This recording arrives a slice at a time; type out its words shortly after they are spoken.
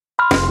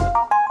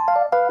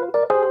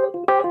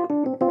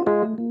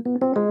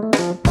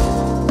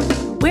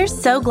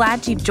so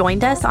glad you've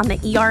joined us on the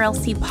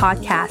ERLC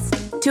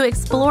podcast to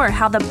explore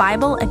how the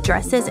Bible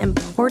addresses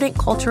important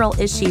cultural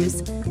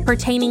issues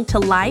pertaining to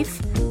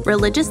life,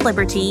 religious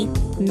liberty,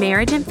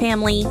 marriage and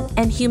family,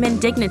 and human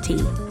dignity,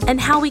 and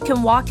how we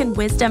can walk in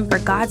wisdom for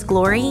God's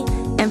glory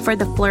and for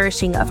the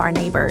flourishing of our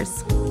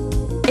neighbors.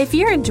 If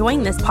you're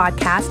enjoying this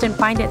podcast and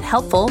find it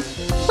helpful,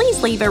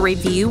 please leave a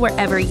review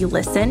wherever you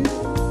listen.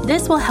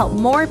 This will help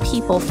more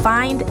people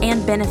find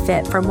and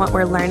benefit from what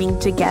we're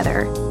learning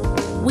together.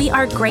 We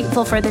are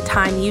grateful for the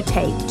time you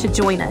take to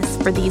join us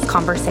for these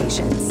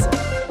conversations.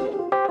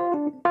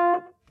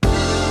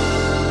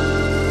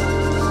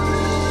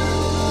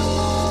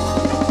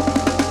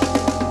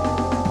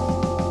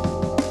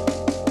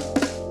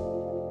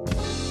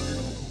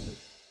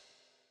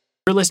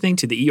 You're listening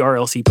to the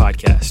ERLC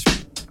podcast.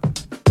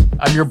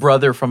 I'm your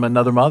brother from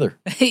another mother.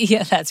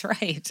 Yeah, that's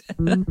right.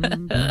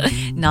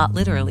 Not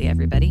literally,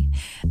 everybody.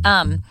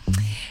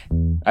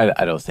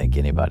 I don't think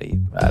anybody.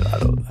 I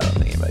don't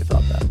think anybody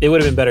thought that. It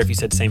would have been better if you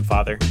said same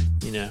father.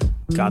 You know,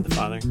 God the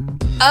Father.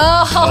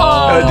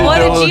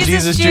 What did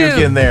Jesus do? Juke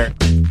in there.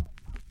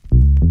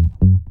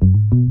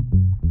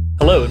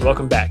 Hello and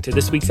welcome back to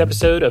this week's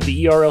episode of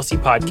the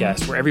ERLC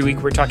podcast, where every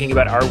week we're talking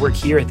about our work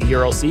here at the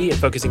ERLC and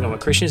focusing on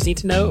what Christians need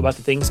to know about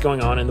the things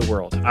going on in the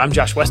world. I'm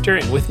Josh Wester,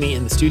 and with me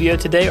in the studio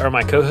today are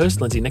my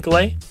co-host, Lindsay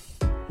Nicolay.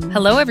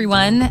 Hello,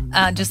 everyone.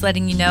 Just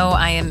letting you know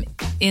I am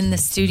in the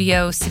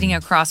studio sitting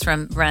across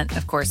from Brent,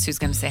 of course, who's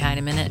going to say hi in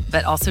a minute,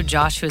 but also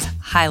Josh, who is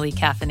highly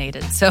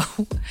caffeinated. So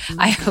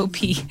I hope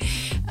he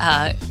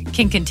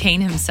can contain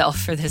himself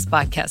for this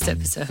podcast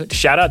episode.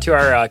 Shout out to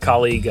our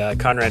colleague,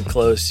 Conrad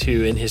Close,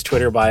 who in his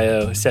Twitter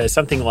bio says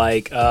something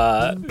like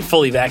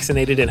fully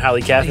vaccinated and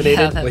highly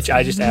caffeinated, which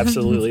I just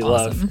absolutely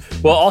awesome.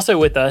 love. Well, also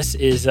with us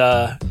is, in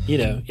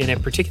a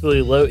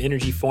particularly low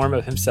energy form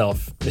of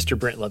himself, Mr.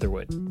 Brent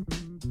Leatherwood.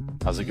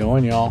 How's it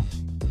going, y'all?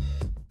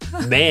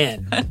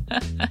 Man.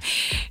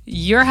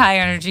 You're high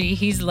energy.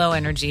 He's low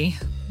energy.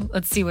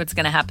 Let's see what's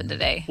going to happen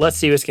today.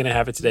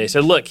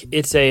 So look,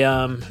 it's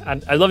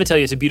I'd love to tell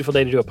you it's a beautiful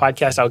day to do a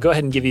podcast. I'll go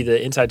ahead and give you the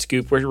inside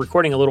scoop. We're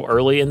recording a little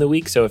early in the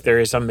week, so if there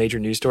is some major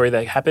news story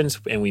that happens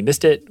and we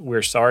missed it,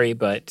 we're sorry,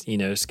 but,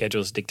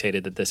 schedules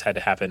dictated that this had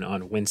to happen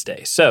on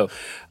Wednesday. So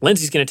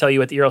Lindsay's going to tell you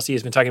what the ERLC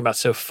has been talking about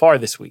so far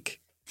this week.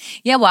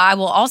 Yeah, well, I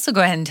will also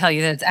go ahead and tell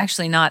you that it's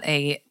actually not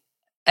a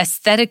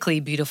aesthetically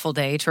beautiful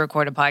day to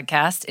record a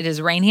podcast. It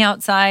is rainy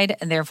outside,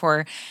 and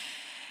therefore,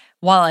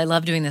 while I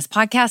love doing this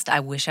podcast, I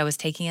wish I was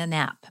taking a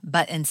nap.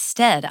 But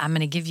instead, I'm going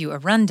to give you a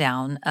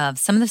rundown of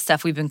some of the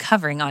stuff we've been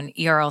covering on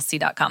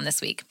ERLC.com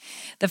this week.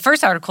 The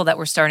first article that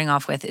we're starting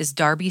off with is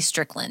Darby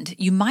Strickland.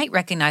 You might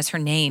recognize her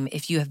name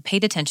if you have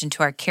paid attention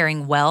to our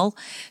Caring Well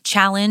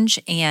challenge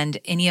and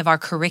any of our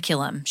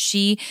curriculum.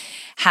 She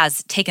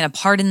has taken a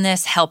part in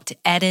this, helped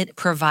edit,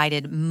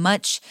 provided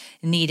much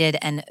needed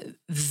and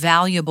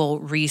valuable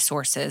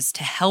resources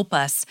to help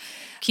us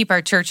keep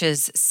our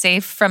churches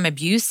safe from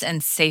abuse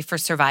and safe for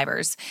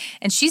survivors.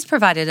 And she's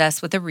provided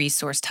us with a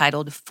resource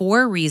titled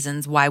 4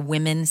 Reasons Why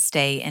Women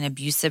Stay in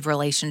Abusive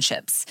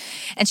Relationships.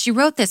 And she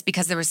wrote this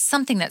because there was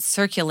something that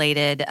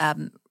circulated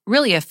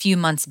really a few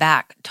months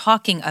back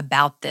talking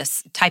about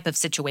this type of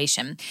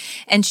situation.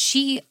 And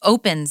she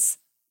opens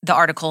the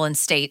article and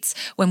states,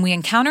 when we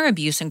encounter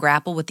abuse and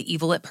grapple with the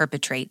evil it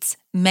perpetrates,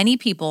 many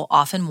people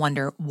often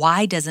wonder,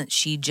 why doesn't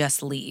she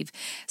just leave?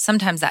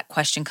 Sometimes that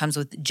question comes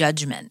with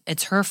judgment.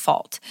 It's her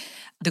fault.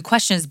 The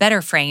question is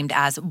better framed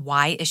as,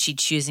 why is she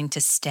choosing to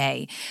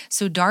stay?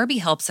 So Darby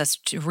helps us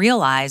to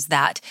realize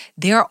that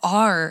there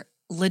are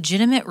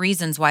legitimate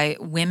reasons why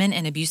women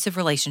in abusive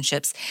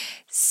relationships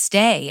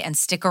stay and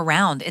stick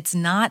around. It's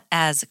not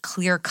as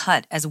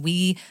clear-cut as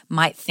we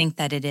might think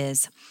that it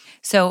is.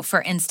 So,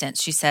 for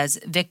instance, she says,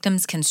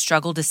 victims can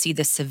struggle to see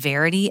the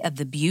severity of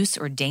the abuse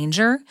or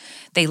danger.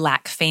 They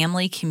lack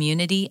family,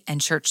 community,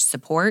 and church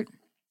support.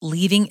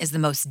 Leaving is the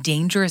most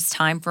dangerous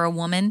time for a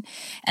woman,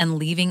 and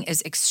leaving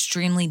is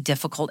extremely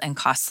difficult and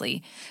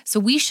costly. So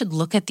we should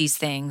look at these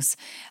things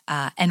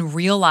and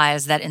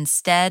realize that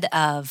instead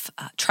of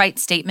trite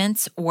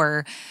statements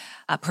or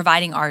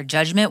providing our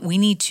judgment, we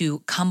need to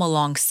come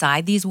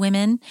alongside these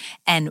women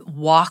and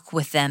walk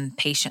with them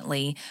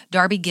patiently.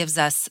 Darby gives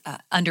us,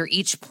 under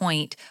each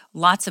point,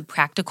 lots of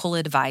practical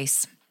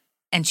advice.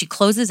 And she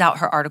closes out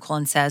her article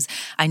and says,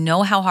 I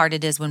know how hard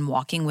it is when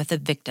walking with a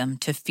victim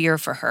to fear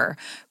for her.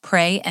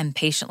 Pray and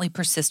patiently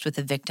persist with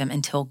the victim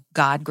until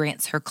God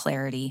grants her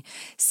clarity.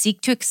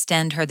 Seek to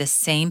extend her the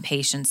same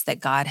patience that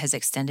God has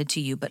extended to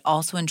you, but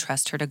also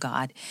entrust her to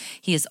God.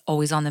 He is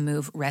always on the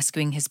move,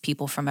 rescuing his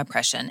people from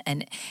oppression.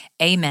 And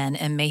amen.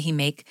 And may he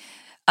make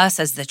us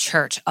as the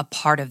church a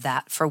part of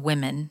that for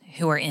women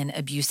who are in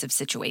abusive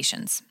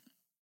situations.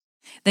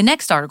 The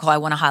next article I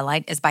want to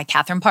highlight is by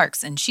Catherine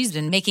Parks, and she's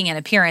been making an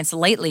appearance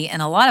lately in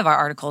a lot of our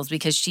articles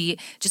because she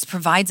just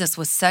provides us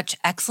with such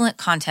excellent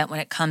content when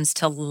it comes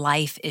to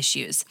life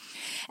issues.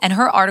 And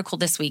her article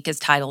this week is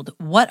titled,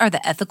 What are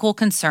the Ethical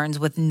Concerns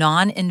with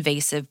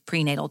Non-Invasive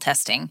Prenatal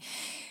Testing?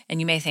 And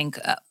you may think,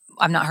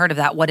 I've not heard of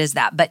that. What is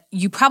that? But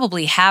you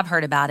probably have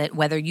heard about it,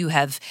 whether you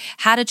have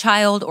had a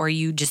child or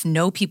you just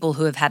know people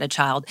who have had a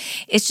child.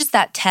 It's just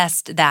that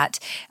test that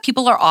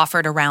people are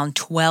offered around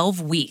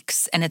 12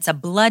 weeks, and it's a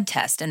blood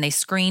test, and they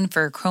screen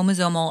for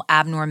chromosomal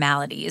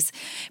abnormalities.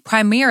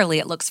 Primarily,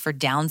 it looks for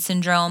Down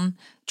syndrome,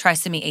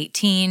 trisomy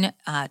 18,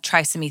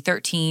 trisomy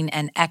 13,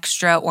 and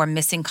extra or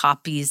missing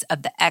copies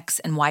of the X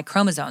and Y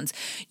chromosomes.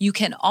 You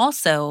can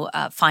also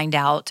find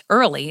out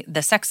early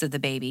the sex of the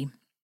baby.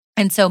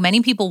 And so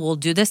many people will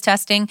do this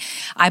testing.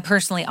 I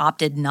personally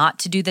opted not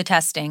to do the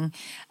testing,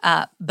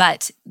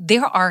 but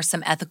there are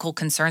some ethical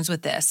concerns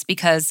with this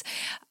because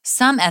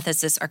some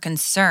ethicists are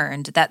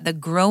concerned that the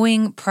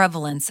growing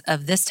prevalence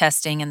of this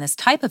testing and this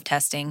type of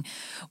testing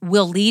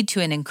will lead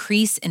to an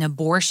increase in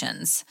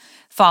abortions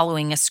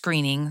following a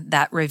screening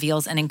that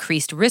reveals an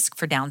increased risk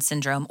for Down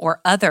syndrome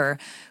or other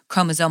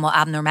chromosomal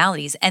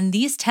abnormalities. And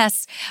these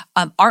tests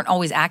aren't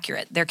always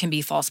accurate. There can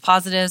be false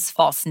positives,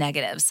 false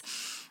negatives.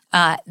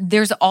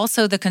 There's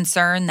also the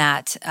concern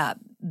that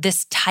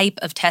this type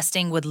of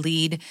testing would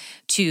lead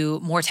to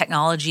more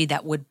technology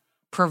that would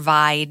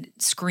provide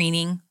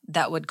screening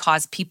that would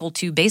cause people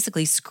to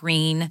basically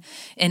screen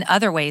in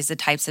other ways the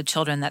types of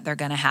children that they're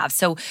going to have.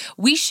 So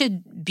we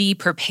should be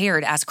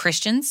prepared as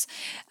Christians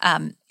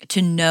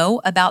to know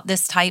about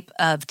this type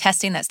of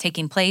testing that's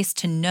taking place,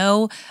 to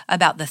know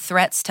about the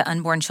threats to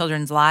unborn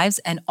children's lives,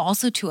 and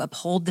also to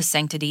uphold the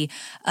sanctity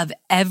of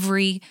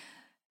every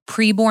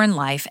preborn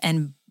life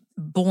and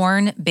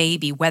born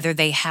baby, whether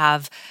they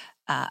have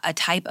a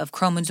type of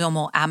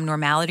chromosomal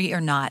abnormality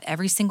or not.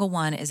 Every single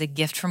one is a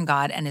gift from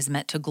God and is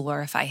meant to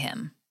glorify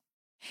Him.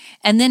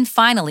 And then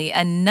finally,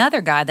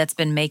 another guy that's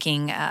been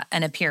making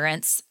an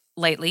appearance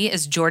lately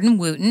is Jordan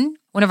Wooten,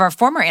 one of our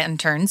former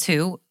interns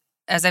who,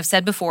 as I've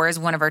said before, is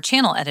one of our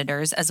channel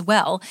editors as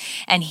well.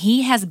 And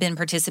he has been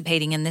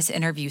participating in this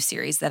interview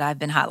series that I've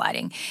been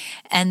highlighting.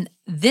 And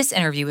this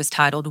interview is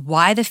titled,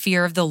 Why the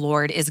Fear of the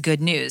Lord is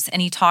Good News.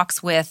 And he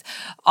talks with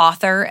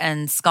author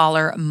and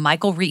scholar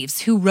Michael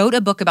Reeves, who wrote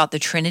a book about the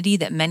Trinity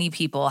that many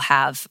people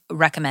have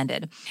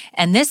recommended.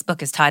 And this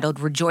book is titled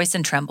Rejoice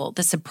and Tremble,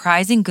 The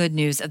Surprising Good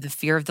News of the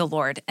Fear of the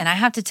Lord. And I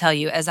have to tell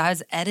you, as I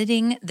was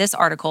editing this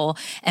article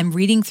and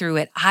reading through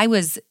it, I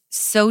was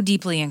so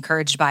deeply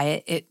encouraged by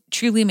it. It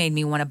truly made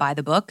me want to buy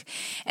the book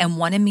and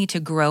wanted me to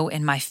grow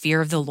in my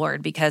fear of the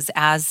Lord, because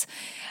as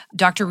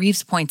Dr.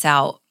 Reeves points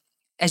out,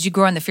 as you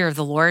grow in the fear of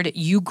the Lord,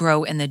 you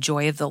grow in the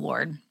joy of the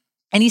Lord.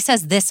 And he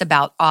says this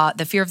about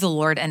the fear of the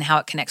Lord and how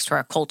it connects to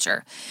our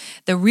culture.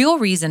 The real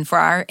reason for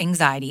our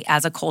anxiety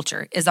as a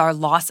culture is our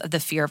loss of the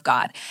fear of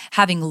God.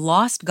 Having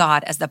lost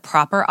God as the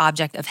proper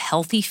object of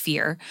healthy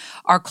fear,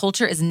 our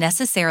culture is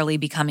necessarily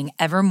becoming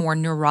ever more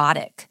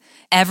neurotic,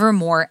 ever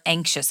more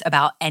anxious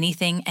about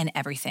anything and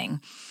everything.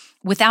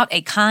 Without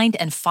a kind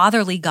and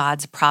fatherly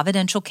God's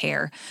providential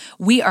care,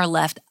 we are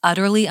left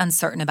utterly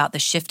uncertain about the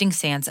shifting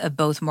sands of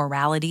both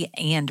morality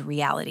and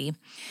reality.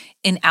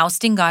 In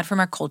ousting God from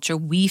our culture,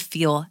 we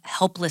feel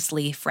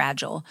helplessly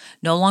fragile.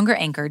 No longer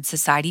anchored,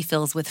 society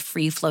fills with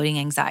free-floating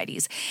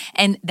anxieties.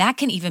 And that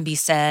can even be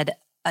said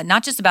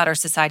not just about our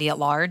society at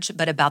large,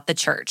 but about the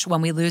church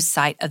when we lose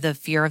sight of the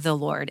fear of the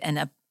Lord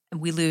and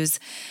we lose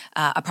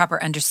a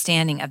proper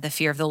understanding of the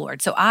fear of the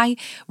Lord. So I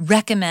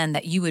recommend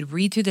that you would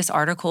read through this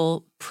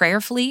article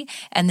prayerfully,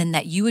 and then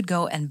that you would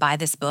go and buy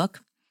this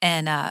book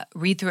and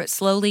read through it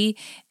slowly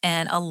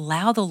and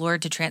allow the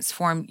Lord to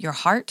transform your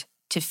heart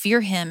to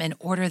fear Him in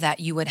order that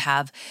you would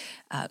have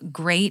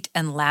great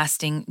and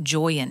lasting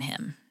joy in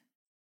Him.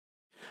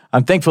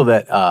 I'm thankful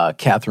that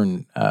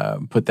Catherine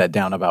put that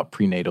down about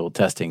prenatal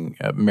testing.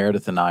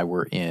 Meredith and I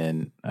were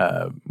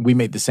we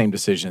made the same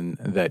decision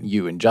that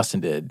you and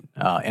Justin did.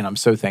 And I'm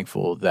so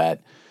thankful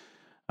that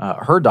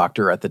her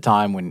doctor at the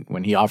time,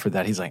 when he offered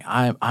that, he's like,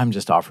 I'm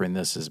just offering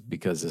this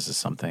because this is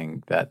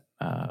something that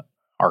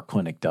our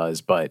clinic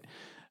does. But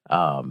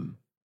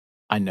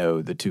I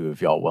know the two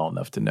of y'all well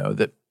enough to know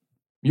that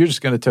you're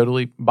just going to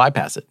totally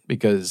bypass it,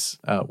 because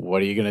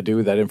what are you going to do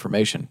with that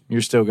information?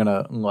 You're still going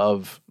to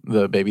love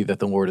the baby that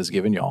the Lord has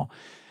given y'all.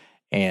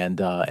 And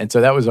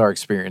so that was our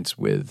experience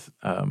with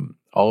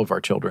all of our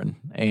children.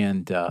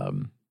 And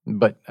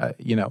but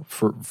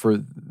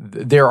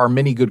there are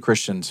many good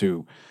Christians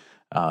who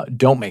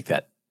don't make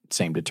that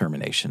same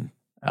determination.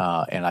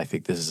 And I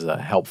think this is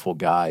a helpful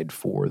guide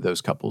for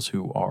those couples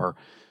who are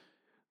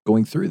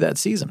going through that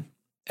season.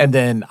 And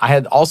then I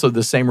had also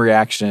the same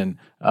reaction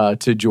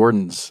to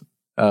Jordan's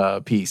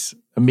piece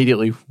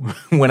immediately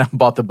when I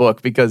bought the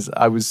book, because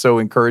I was so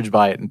encouraged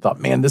by it and thought,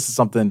 man, this is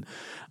something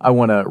I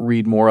want to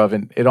read more of.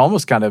 And it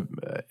almost kind of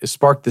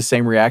sparked the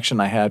same reaction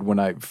I had when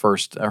I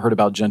first heard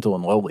about Gentle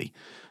and Lowly.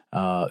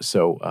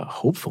 So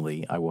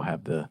hopefully I will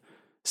have the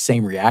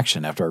same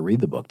reaction after I read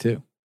the book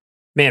too.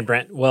 Man,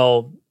 Brent,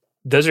 well,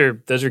 Those are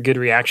good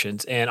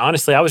reactions. And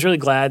honestly, I was really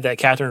glad that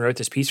Catherine wrote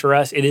this piece for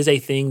us. It is a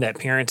thing that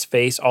parents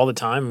face all the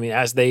time. I mean,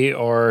 as they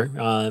are,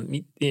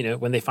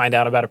 when they find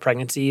out about a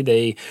pregnancy,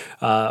 they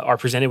are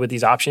presented with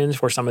these options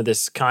for some of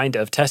this kind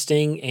of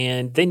testing,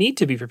 and they need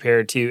to be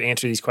prepared to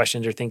answer these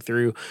questions or think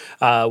through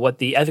what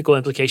the ethical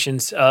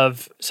implications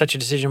of such a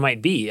decision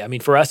might be. I mean,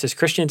 for us as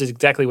Christians, is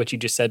exactly what you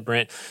just said,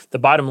 Brent. The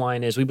bottom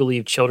line is we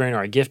believe children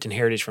are a gift and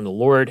heritage from the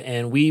Lord,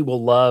 and we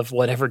will love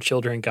whatever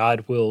children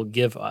God will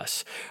give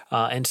us.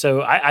 And so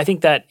I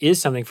think that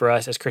is something for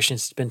us as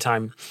Christians to spend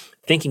time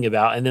thinking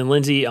about. And then,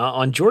 Lindsay,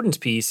 on Jordan's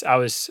piece, I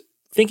was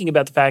thinking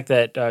about the fact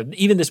that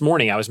even this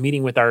morning, I was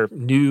meeting with our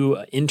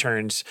new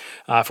interns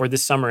for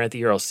this summer at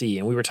the ERLC,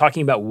 and we were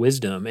talking about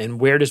wisdom and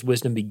where does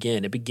wisdom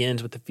begin? It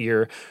begins with the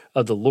fear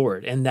of the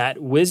Lord, and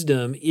that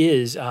wisdom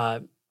is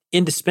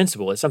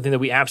indispensable. It's something that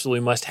we absolutely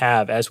must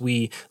have as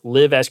we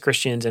live as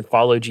Christians and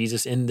follow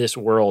Jesus in this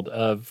world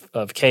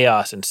of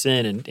chaos and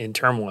sin and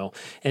turmoil.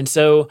 And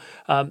so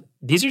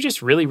these are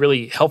just really,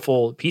 really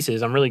helpful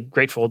pieces. I'm really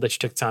grateful that you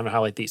took the time to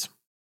highlight these.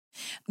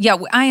 Yeah,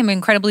 I am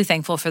incredibly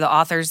thankful for the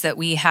authors that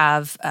we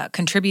have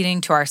contributing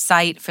to our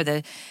site, for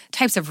the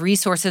types of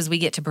resources we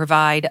get to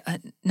provide,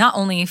 not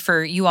only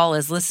for you all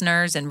as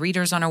listeners and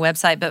readers on our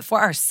website, but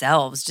for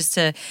ourselves, just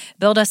to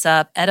build us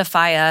up,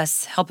 edify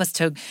us, help us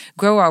to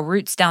grow our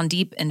roots down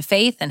deep in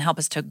faith, and help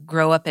us to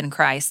grow up in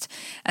Christ.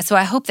 So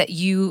I hope that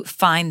you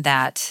find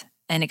that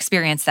and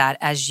experience that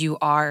as you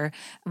are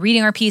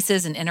reading our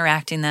pieces and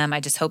interacting them.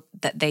 I just hope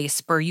that they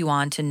spur you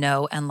on to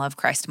know and love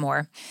Christ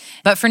more.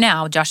 But for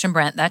now, Josh and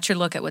Brent, that's your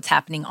look at what's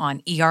happening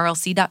on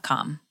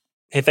ERLC.com.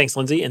 Hey, thanks,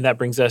 Lindsay. And that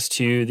brings us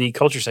to the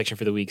culture section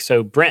for the week.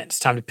 So, Brent, it's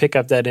time to pick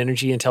up that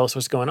energy and tell us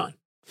what's going on.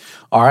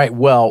 All right.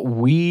 Well,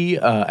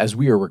 as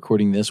we are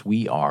recording this,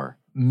 we are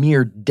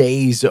mere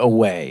days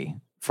away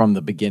from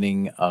the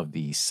beginning of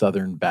the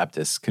Southern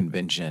Baptist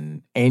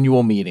Convention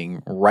annual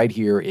meeting right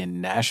here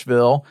in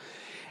Nashville.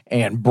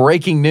 And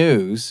breaking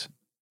news,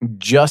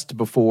 just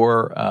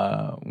before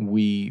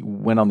we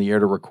went on the air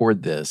to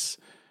record this,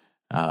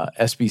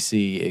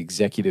 SBC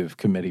Executive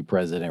Committee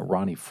President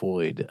Ronnie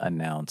Floyd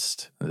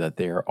announced that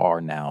there are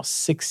now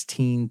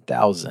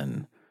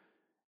 16,000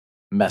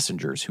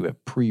 messengers who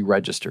have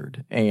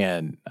pre-registered.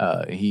 And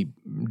he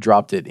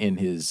dropped it in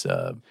his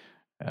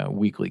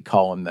weekly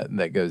column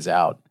that goes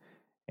out.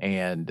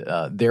 And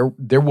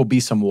there will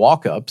be some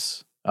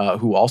walk-ups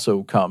who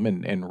also come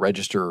and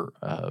register,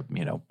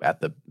 at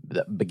the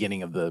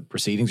beginning of the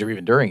proceedings or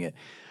even during it.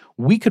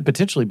 We could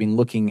potentially be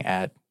looking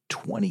at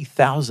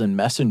 20,000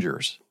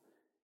 messengers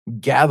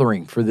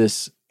gathering for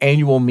this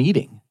annual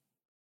meeting.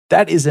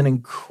 That is an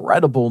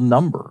incredible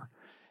number,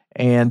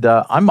 and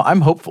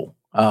I'm hopeful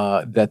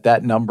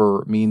that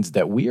number means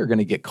that we are going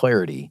to get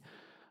clarity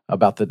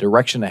about the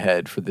direction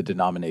ahead for the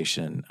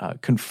denomination,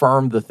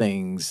 confirm the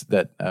things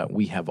that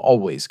we have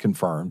always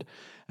confirmed,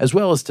 as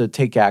well as to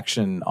take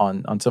action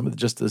on some of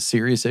just the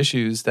serious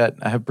issues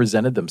that have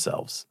presented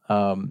themselves.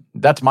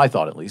 That's my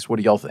thought, at least. What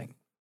do y'all think?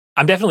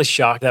 I'm definitely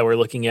shocked that we're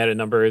looking at a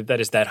number that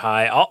is that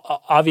high.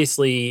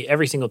 Obviously,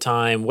 every single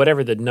time,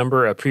 whatever the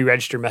number of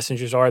pre-registered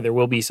messengers are, there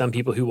will be some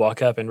people who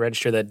walk up and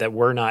register that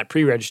were not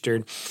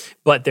pre-registered,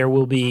 but there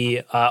will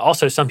be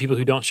also some people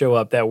who don't show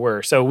up that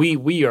were. So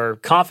we are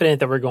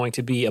confident that we're going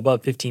to be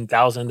above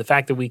 15,000. The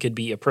fact that we could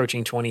be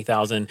approaching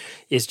 20,000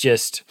 is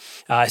just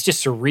it's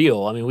just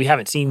surreal. I mean, we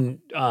haven't seen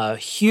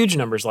huge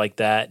numbers like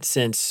that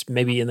since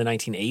maybe in the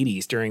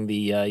 1980s during the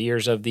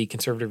years of the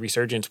conservative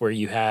resurgence, where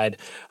you had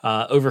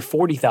over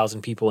 40,000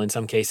 people in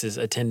some cases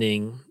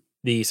attending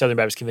the Southern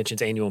Baptist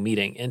Convention's annual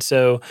meeting. And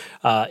so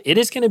it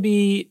is going to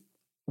be,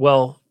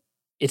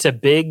 it's a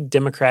big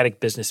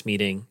Democratic business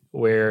meeting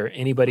where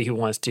anybody who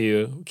wants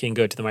to can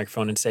go to the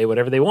microphone and say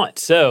whatever they want.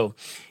 So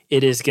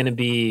it is going to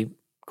be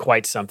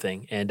quite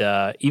something. And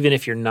even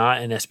if you're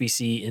not an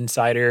SBC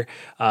insider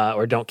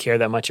or don't care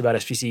that much about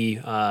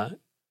SBC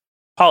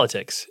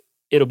politics,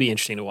 it'll be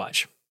interesting to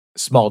watch.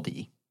 Small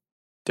d,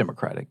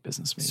 Democratic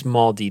business meeting.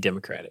 Small d,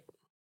 Democratic.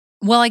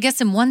 Well, I guess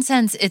in one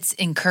sense, it's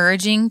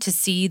encouraging to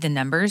see the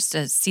numbers,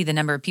 to see the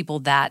number of people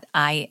that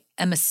I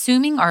am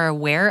assuming are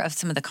aware of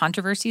some of the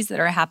controversies that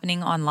are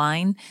happening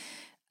online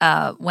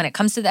when it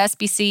comes to the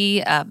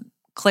SBC,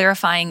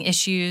 clarifying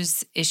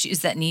issues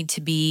that need to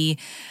be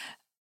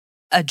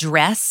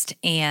addressed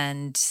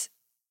and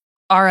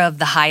are of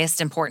the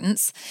highest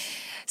importance.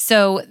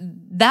 So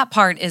that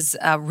part is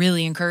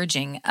really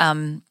encouraging.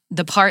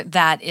 The part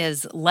that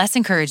is less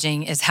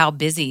encouraging is how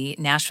busy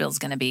Nashville is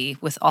going to be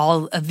with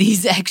all of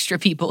these extra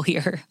people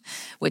here,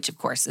 which of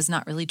course is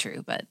not really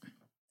true. But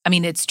I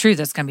mean, it's true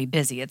that it's going to be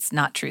busy. It's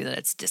not true that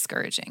it's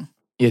discouraging.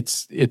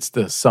 It's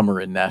the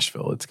summer in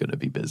Nashville. It's going to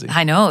be busy.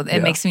 I know.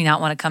 It makes me not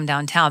want to come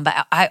downtown.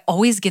 But I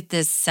always get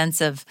this sense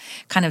of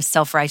kind of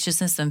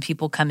self-righteousness when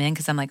people come in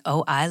because I'm like,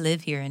 oh, I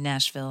live here in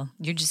Nashville.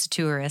 You're just a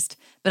tourist.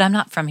 But I'm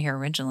not from here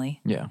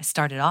originally. Yeah. I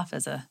started off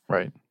as a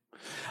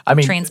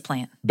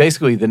transplant.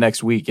 Basically, the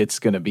next week, it's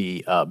going to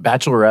be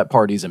bachelorette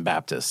parties and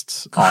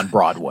Baptists on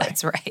Broadway.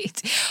 That's right.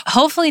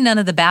 Hopefully none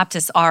of the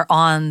Baptists are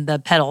on the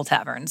pedal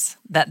taverns,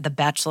 that the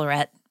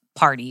bachelorette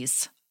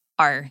parties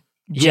are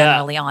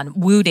generally on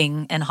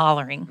wooting and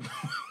hollering.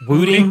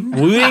 Wooting?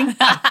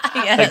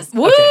 Yes.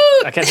 Woo!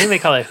 Okay. I think they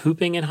call it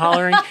hooping and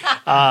hollering.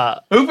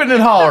 Hooping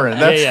and hollering.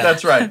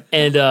 That's right.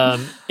 And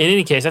in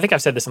any case, I think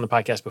I've said this on the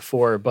podcast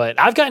before, but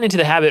I've gotten into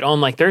the habit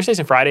on like Thursdays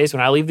and Fridays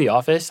when I leave the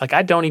office, like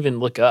I don't even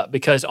look up,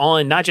 because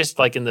on not just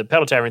like in the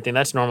pedal tavern thing,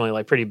 that's normally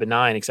like pretty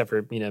benign, except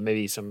for,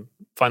 maybe some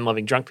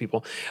fun-loving drunk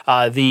people.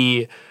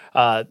 The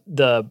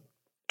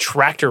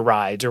tractor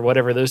rides or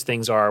whatever those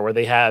things are, where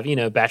they have,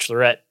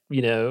 bachelorette,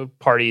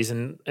 parties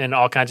and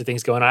all kinds of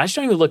things going on. I just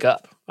don't even look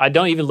up. I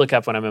don't even look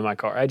up when I'm in my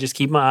car. I just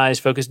keep my eyes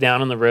focused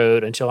down on the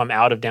road until I'm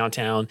out of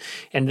downtown.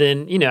 And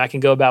then, I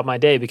can go about my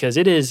day, because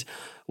it is,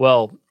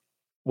 well,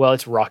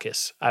 it's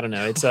raucous. I don't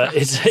know. It's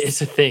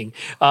a thing.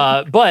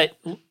 But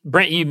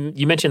Brent,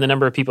 you mentioned the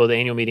number of people at the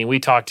annual meeting. We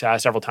talked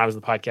several times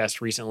on the podcast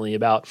recently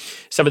about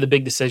some of the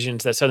big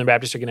decisions that Southern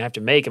Baptists are going to have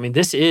to make. I mean,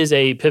 this is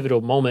a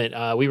pivotal moment.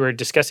 We were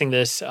discussing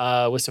this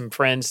with some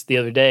friends the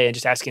other day and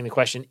just asking the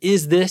question,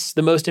 is this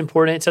the most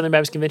important Southern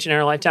Baptist Convention in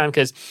our lifetime?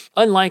 Because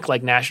unlike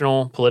like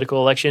national political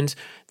elections,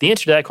 the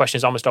answer to that question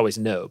is almost always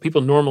no.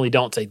 People normally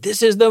don't say,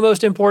 this is the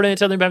most important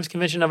Southern Baptist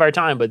Convention of our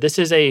time, but this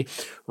is a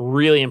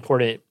really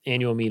important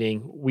annual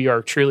meeting. We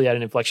are truly at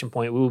an inflection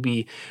point. We will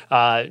be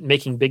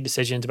making big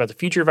decisions about the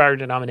future of our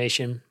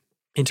denomination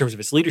in terms of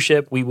its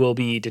leadership. We will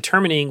be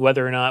determining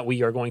whether or not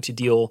we are going to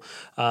deal,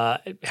 how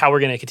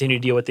we're going to continue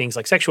to deal with things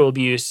like sexual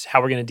abuse,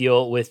 how we're going to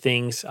deal with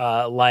things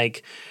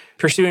like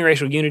pursuing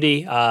racial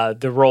unity,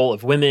 the role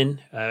of women,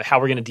 how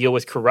we're going to deal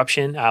with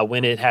corruption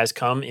when it has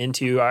come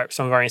into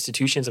some of our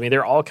institutions. I mean,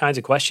 there are all kinds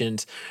of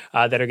questions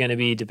that are going to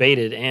be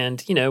debated.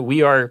 And,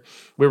 we're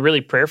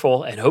really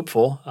prayerful and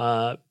hopeful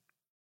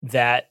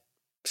that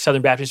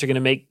Southern Baptists are going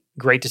to make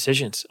great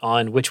decisions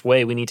on which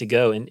way we need to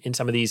go in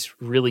some of these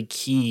really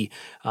key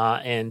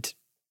and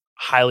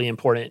highly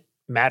important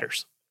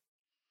matters.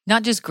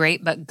 Not just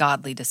great, but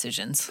godly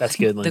decisions. That's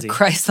good, Lindsay. The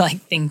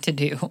Christ-like thing to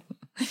do,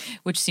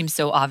 which seems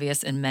so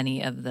obvious in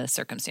many of the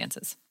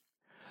circumstances.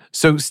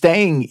 So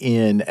staying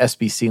in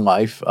SBC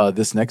life,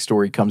 this next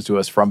story comes to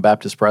us from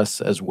Baptist Press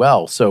as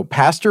well. So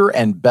pastor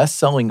and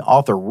best-selling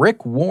author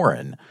Rick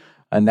Warren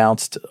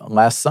announced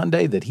last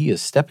Sunday that he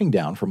is stepping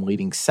down from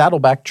leading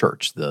Saddleback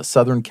Church, the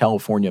Southern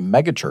California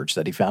megachurch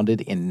that he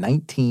founded in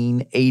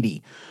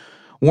 1980.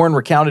 Warren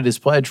recounted his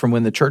pledge from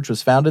when the church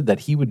was founded that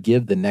he would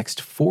give the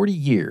next 40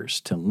 years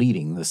to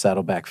leading the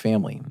Saddleback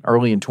family.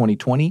 Early in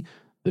 2020,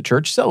 the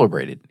church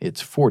celebrated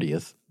its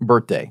 40th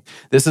birthday.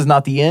 This is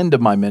not the end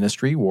of my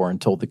ministry, Warren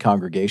told the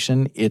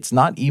congregation. It's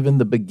not even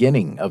the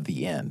beginning of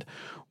the end.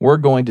 We're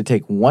going to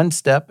take one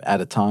step at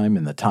a time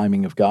in the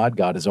timing of God.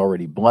 God has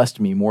already blessed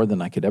me more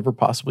than I could ever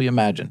possibly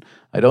imagine.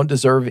 I don't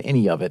deserve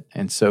any of it,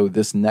 and so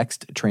this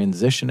next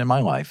transition in my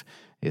life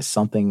is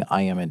something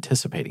I am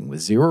anticipating with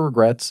zero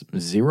regrets,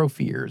 zero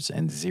fears,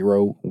 and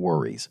zero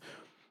worries.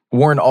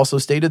 Warren also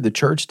stated the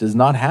church does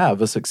not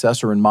have a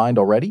successor in mind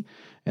already,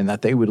 and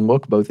that they would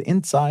look both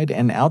inside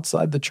and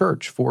outside the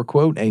church for,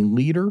 quote, a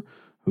leader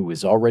who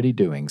is already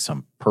doing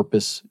some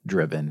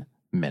purpose-driven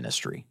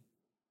ministry.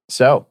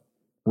 So,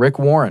 Rick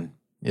Warren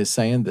is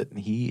saying that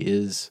he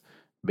is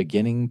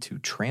beginning to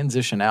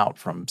transition out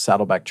from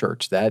Saddleback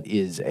Church. That's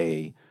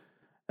a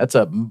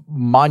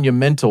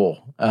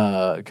monumental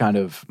kind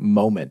of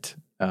moment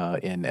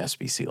in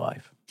SBC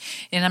life.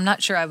 And I'm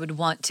not sure I would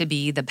want to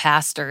be the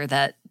pastor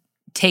that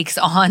takes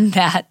on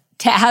that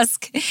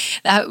task.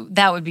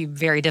 That would be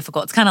very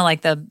difficult. It's kind of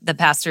like the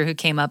pastor who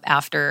came up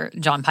after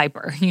John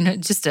Piper.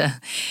 It's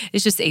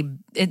just a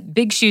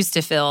big shoes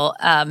to fill.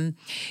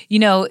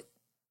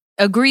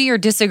 Agree or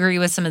disagree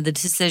with some of the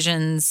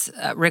decisions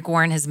Rick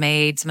Warren has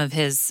made, some of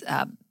his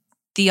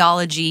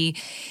theology.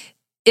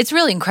 It's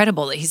really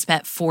incredible that he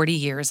spent 40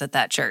 years at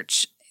that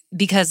church,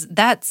 because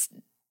that's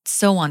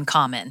so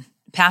uncommon.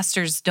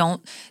 Pastors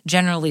don't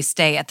generally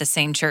stay at the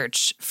same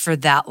church for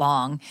that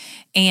long.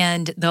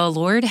 And the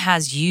Lord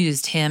has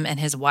used him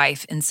and his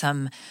wife in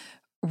some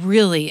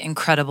really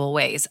incredible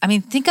ways. I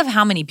mean, think of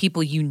how many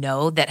people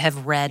that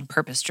have read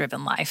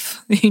Purpose-Driven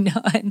Life,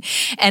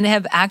 and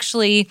have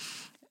actually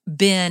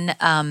been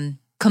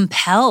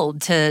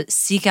compelled to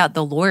seek out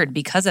the Lord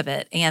because of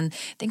it. And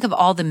think of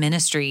all the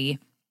ministry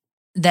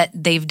that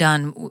they've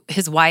done,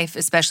 his wife,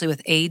 especially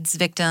with AIDS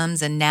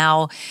victims, and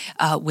now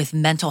with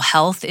mental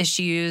health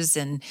issues.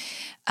 And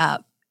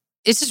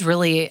it's just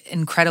really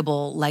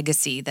incredible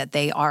legacy that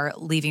they are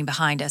leaving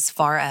behind as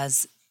far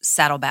as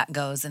Saddleback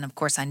goes. And of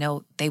course, I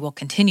know they will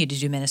continue to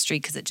do ministry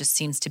because it just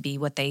seems to be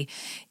what they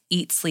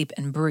eat, sleep,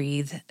 and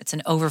breathe. It's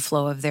an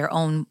overflow of their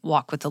own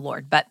walk with the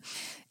Lord, but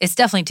it's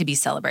definitely to be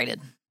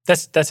celebrated.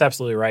 That's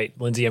absolutely right,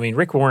 Lindsay. I mean,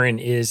 Rick Warren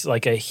is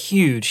like a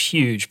huge,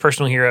 huge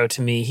personal hero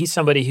to me. He's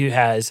somebody who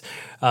has,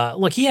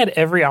 he had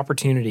every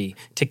opportunity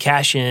to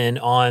cash in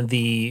on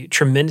the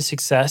tremendous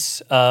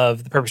success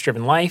of the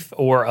Purpose-Driven Life,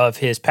 or of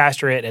his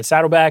pastorate at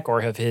Saddleback,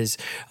 or of his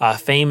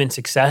fame and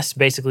success,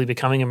 basically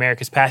becoming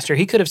America's pastor.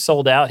 He could have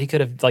sold out. He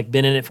could have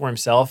been in it for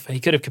himself.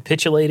 He could have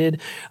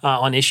capitulated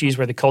on issues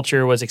where the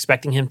culture was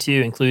expecting him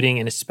to, including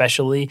and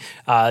especially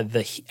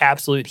the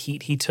absolute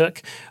heat he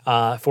took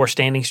for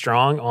standing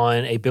strong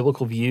on a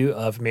biblical view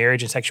of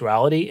marriage and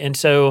sexuality. And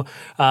so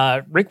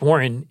Rick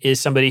Warren is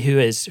somebody who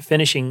is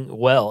finishing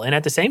well. And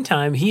at the same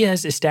time, he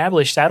has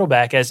established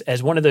Saddleback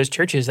as one of those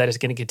churches that is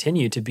going to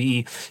continue to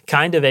be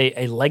kind of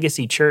a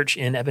legacy church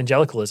in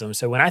evangelicalism.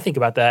 So when I think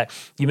about that,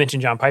 you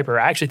mentioned John Piper,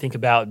 I actually think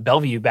about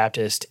Bellevue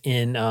Baptist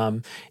in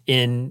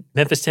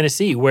Memphis,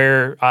 Tennessee,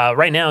 where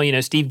right now,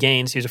 Steve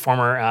Gaines, who's a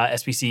former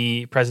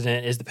SBC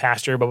president, is the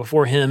pastor. But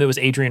before him, it was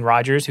Adrian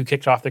Rogers who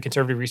kicked off the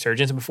conservative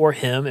resurgence. And before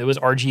him, it was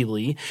R.G.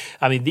 Lee.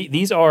 I mean,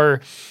 these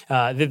are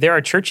there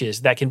are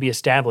churches that can be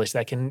established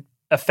that can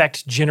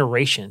affect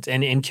generations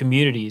and in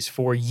communities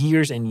for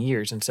years and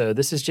years. And so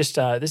this is just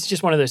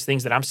one of those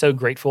things that I'm so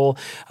grateful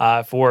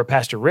for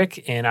Pastor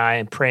Rick, and I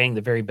am praying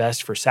the very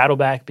best for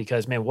Saddleback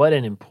because, man, what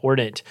an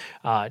important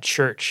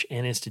church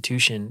and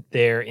institution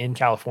there in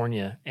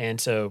California. And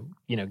so,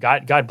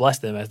 God bless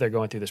them as they're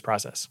going through this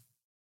process.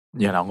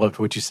 Yeah, and I loved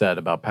what you said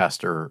about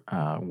Pastor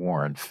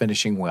Warren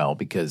finishing well,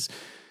 because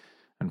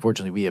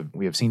unfortunately,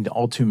 we have seen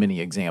all too many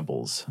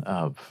examples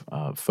of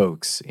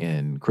folks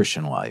in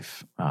Christian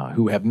life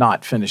who have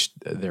not finished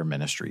their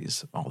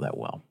ministries all that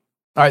well.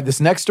 All right, this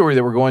next story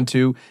that we're going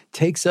to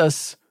takes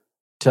us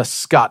to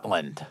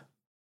Scotland.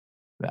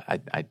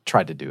 I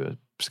tried to do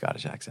a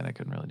Scottish accent. I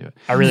couldn't really do it.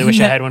 I really wish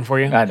I had one for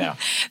you. I know.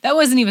 That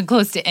wasn't even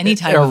close to any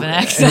type of an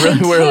accent.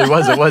 It really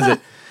wasn't, was it?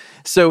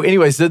 So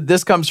anyways,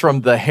 this comes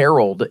from the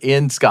Herald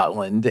in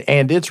Scotland,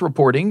 and it's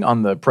reporting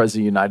on the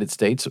President of the United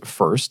States'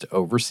 first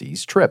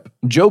overseas trip.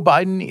 Joe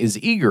Biden is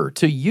eager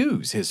to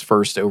use his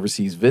first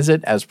overseas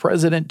visit as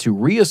president to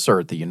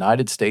reassert the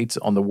United States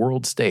on the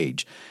world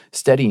stage,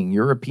 steadying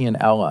European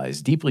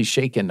allies deeply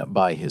shaken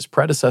by his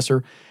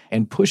predecessor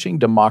and pushing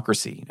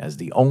democracy as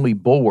the only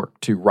bulwark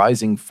to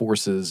rising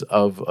forces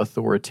of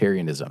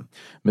authoritarianism.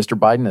 Mr.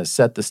 Biden has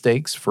set the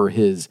stakes for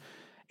his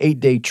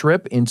 8-day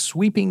trip in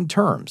sweeping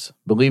terms,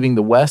 believing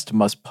the West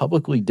must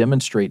publicly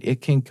demonstrate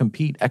it can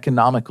compete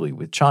economically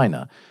with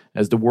China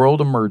as the world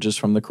emerges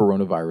from the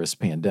coronavirus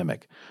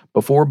pandemic.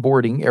 Before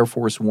boarding Air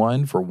Force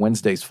One for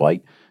Wednesday's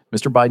flight,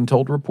 Mr. Biden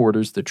told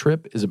reporters the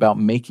trip is about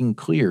making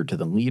clear to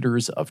the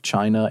leaders of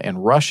China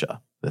and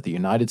Russia that the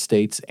United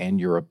States and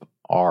Europe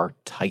are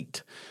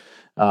tight.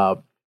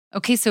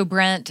 Okay, so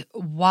Brent,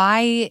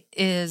 why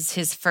is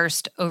his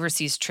first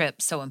overseas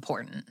trip so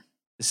important?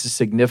 This is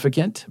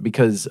significant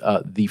because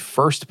the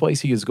first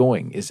place he is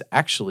going is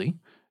actually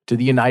to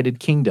the United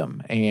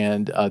Kingdom.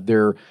 And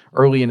they're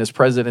early in his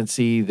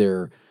presidency,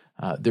 there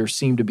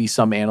seemed to be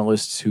some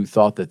analysts who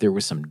thought that there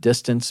was some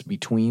distance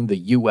between the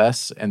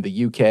U.S. and the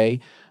U.K.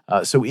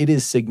 So it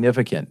is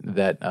significant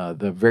that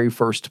the very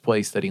first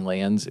place that he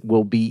lands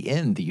will be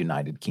in the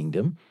United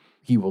Kingdom.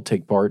 He will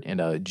take part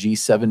in a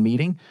G7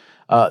 meeting.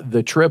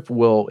 The trip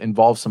will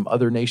involve some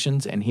other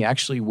nations, and he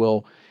actually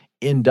will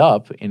end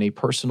up in a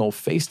personal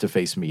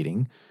face-to-face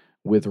meeting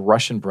with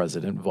Russian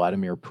President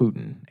Vladimir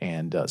Putin.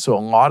 And so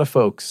a lot of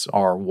folks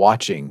are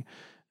watching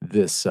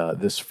this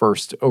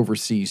first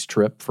overseas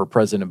trip for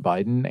President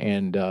Biden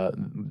and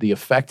the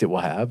effect it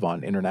will have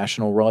on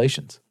international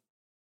relations.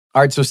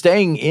 All right, so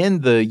staying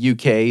in the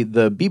UK,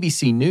 the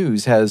BBC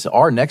News has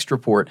our next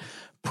report.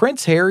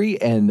 Prince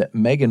Harry and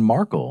Meghan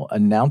Markle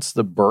announced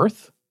the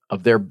birth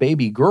of their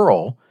baby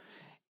girl,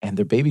 and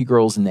their baby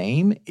girl's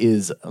name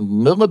is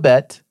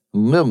Lilibet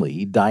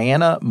Lily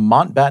Diana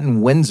Mountbatten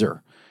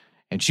Windsor,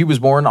 and she was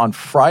born on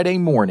Friday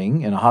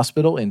morning in a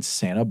hospital in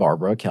Santa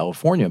Barbara,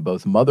 California.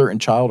 Both mother and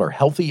child are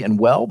healthy and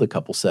well, the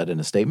couple said in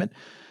a statement.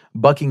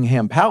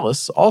 Buckingham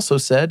Palace also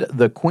said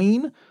the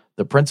Queen,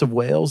 the Prince of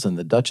Wales, and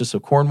the Duchess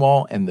of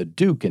Cornwall, and the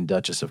Duke and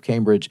Duchess of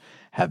Cambridge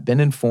have been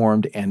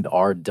informed and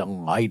are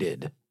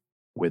delighted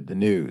with the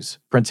news.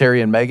 Prince Harry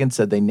and Meghan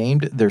said they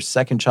named their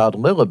second child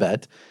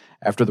Lilibet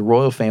after the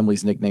royal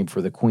family's nickname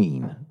for the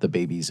Queen, the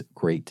baby's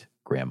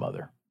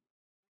great-grandmother.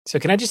 So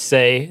can I just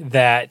say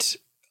that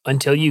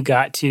until you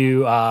got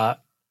to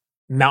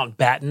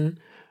Mountbatten,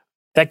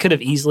 that could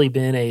have easily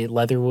been a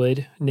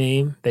Leatherwood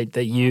name that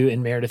you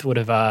and Meredith would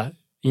have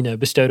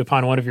bestowed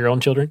upon one of your own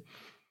children.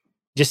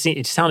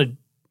 It sounded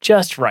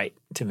just right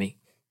to me.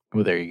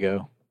 Well, there you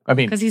go. I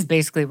mean, because he's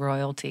basically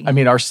royalty. I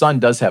mean, our son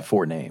does have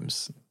 4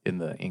 names in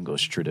the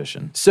English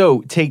tradition.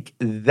 So take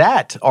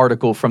that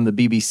article from the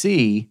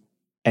BBC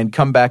and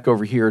come back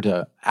over here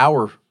to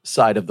our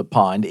side of the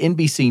pond.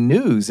 NBC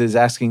News is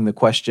asking the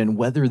question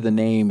whether the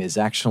name is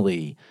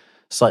actually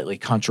slightly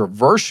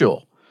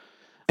controversial.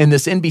 In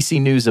this NBC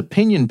News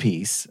opinion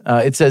piece,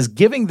 it says,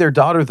 giving their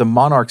daughter the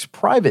monarch's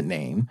private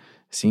name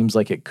seems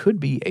like it could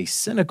be a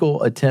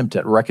cynical attempt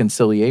at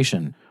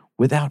reconciliation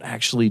without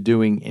actually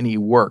doing any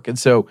work. And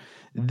so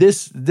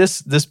this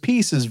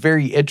piece is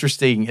very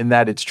interesting in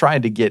that it's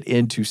trying to get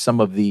into some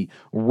of the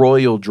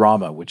royal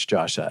drama, which,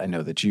 Josh, I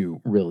know that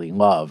you really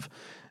love.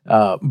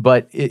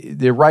 But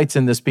it writes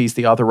in this piece,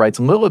 the author writes,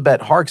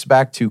 Lilibet harks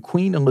back to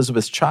Queen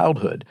Elizabeth's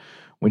childhood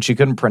when she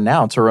couldn't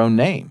pronounce her own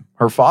name.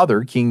 Her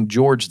father, King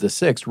George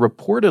VI,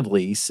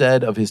 reportedly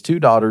said of his 2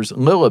 daughters,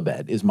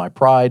 Lilibet is my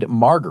pride,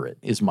 Margaret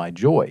is my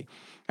joy.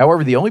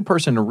 However, the only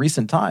person in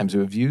recent times who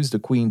have used the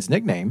Queen's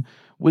nickname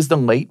was the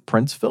late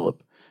Prince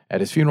Philip. At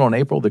his funeral in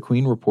April, the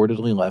Queen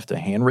reportedly left a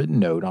handwritten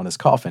note on his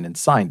coffin and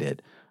signed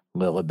it,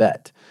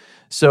 Lilibet.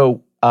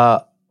 So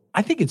I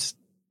think it's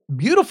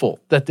beautiful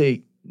that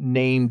they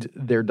named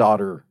their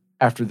daughter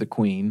after the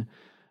Queen,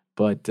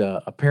 but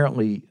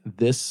apparently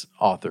this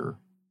author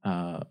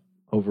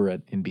over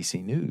at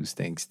NBC News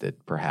thinks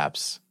that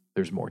perhaps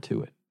there's more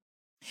to it.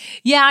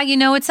 Yeah,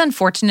 it's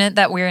unfortunate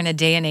that we're in a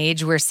day and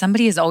age where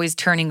somebody is always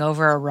turning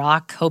over a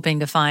rock hoping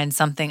to find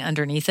something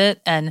underneath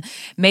it. And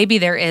maybe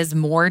there is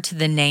more to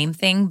the name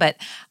thing, but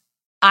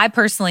I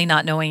personally,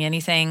 not knowing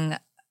anything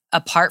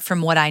apart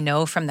from what I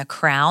know from the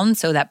Crown,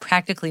 so that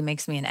practically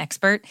makes me an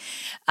expert,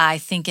 I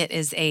think it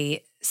is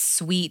a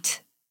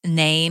sweet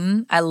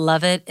name. I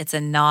love it. It's a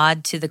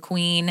nod to the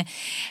Queen.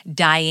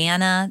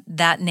 Diana,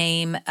 that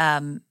name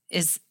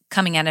is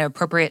coming at an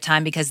appropriate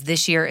time because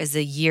this year is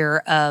a year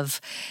of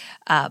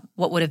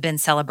what would have been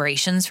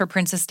celebrations for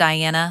Princess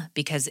Diana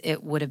because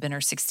it would have been her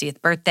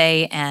 60th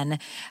birthday and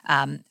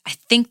I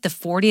think the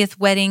 40th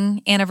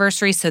wedding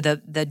anniversary. So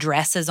the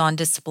dress is on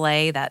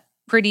display, that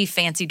pretty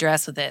fancy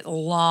dress with a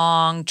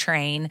long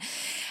train.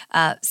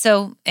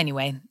 So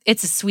anyway,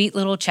 it's a sweet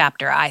little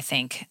chapter, I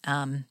think.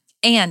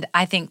 And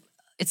I think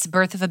it's the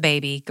birth of a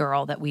baby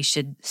girl that we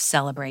should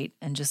celebrate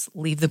and just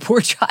leave the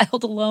poor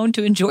child alone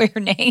to enjoy her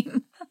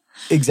name.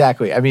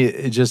 Exactly. I mean,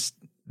 it just,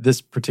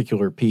 this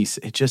particular piece,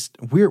 it just,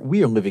 we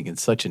are living in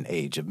such an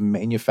age of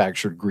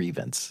manufactured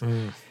grievance.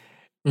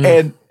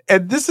 And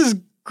this is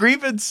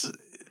grievance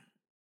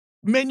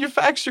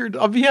manufactured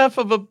on behalf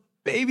of a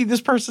baby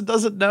this person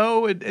doesn't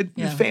know and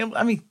family.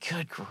 I mean,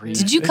 good grief.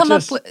 Did you come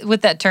up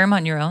with that term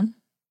on your own?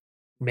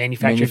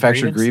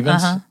 Manufactured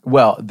grievance? Uh-huh.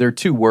 Well, there are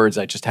two words.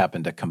 I just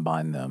happened to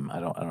combine them. I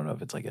don't know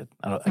if it's like a.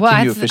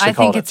 I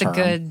think it's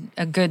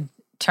a good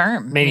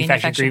term.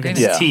 Manufactured grievance.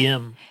 Yeah.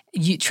 TM.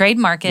 You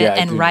trademark it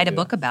and write a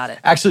book about it.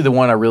 Actually, the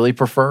one I really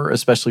prefer,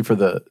 especially for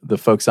the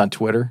folks on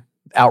Twitter,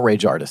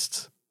 outrage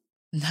artists.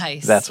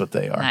 Nice. That's what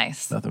they are.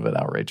 Nice. Nothing but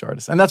outrage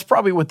artists. And that's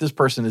probably what this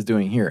person is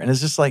doing here. And it's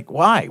just like,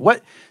 why?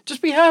 What?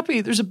 Just be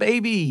happy. There's a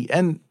baby.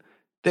 And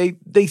they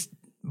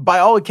by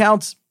all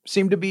accounts,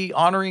 seem to be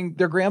honoring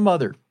their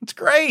grandmother. It's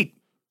great.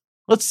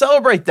 Let's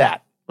celebrate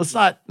that. Let's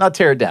not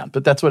tear it down.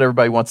 But that's what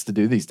everybody wants to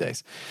do these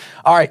days.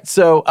 All right.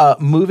 So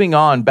moving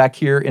on back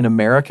here in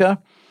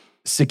America,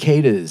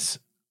 cicadas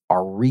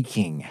are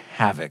wreaking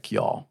havoc,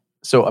 y'all.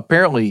 So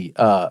apparently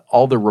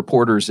all the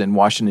reporters in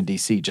Washington,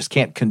 D.C. just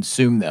can't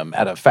consume them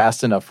at a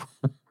fast enough.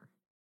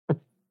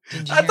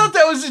 I thought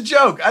that was a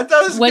joke. I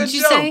thought it was a good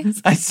joke. What'd you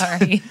say?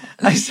 Sorry.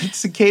 I said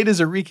cicadas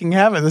are wreaking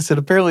havoc. I said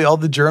apparently all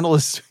the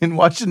journalists in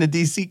Washington,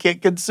 D.C.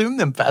 can't consume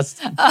them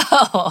fast enough.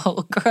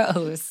 Oh,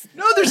 gross.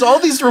 No, there's all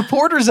these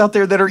reporters out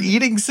there that are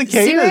eating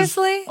cicadas.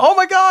 Seriously? Oh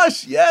my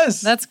gosh,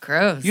 yes. That's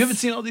gross. You haven't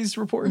seen all these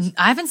reports?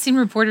 I haven't seen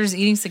reporters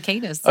eating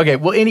cicadas. Okay,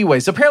 well,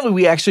 anyways, apparently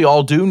we actually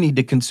all do need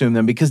to consume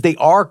them because they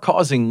are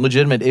causing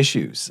legitimate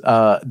issues.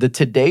 The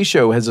Today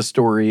Show has a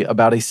story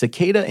about a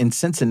cicada in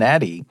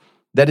Cincinnati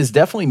that has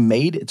definitely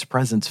made its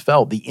presence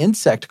felt. The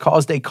insect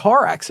caused a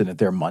car accident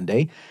there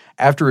Monday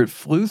after it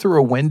flew through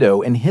a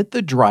window and hit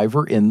the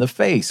driver in the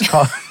face,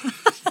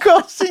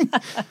 causing...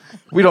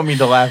 We don't mean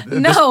to laugh.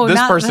 No,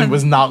 this person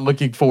was not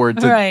looking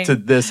forward to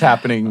this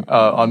happening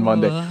on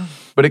Monday.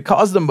 But it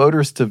caused the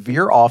motorist to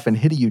veer off and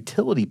hit a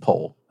utility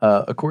pole.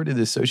 According to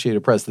the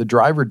Associated Press, the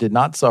driver did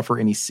not suffer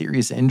any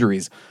serious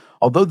injuries,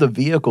 although the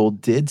vehicle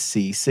did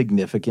see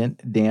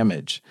significant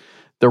damage.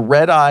 The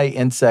red-eye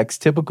insects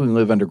typically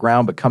live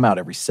underground but come out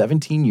every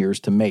 17 years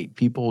to mate.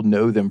 People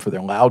know them for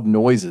their loud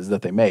noises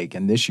that they make,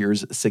 and this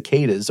year's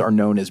cicadas are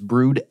known as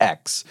Brood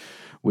X,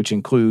 which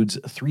includes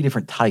 3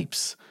 different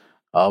types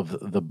of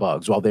the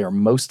bugs. While they are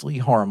mostly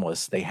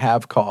harmless, they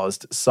have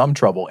caused some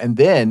trouble. And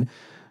then,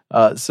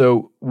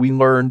 so we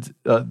learned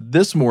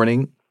this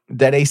morning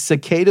that a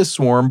cicada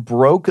swarm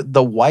broke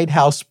the White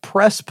House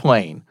press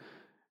plane,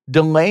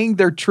 delaying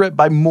their trip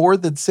by more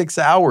than 6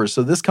 hours.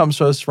 So this comes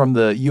to us from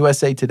the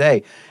USA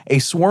Today. A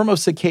swarm of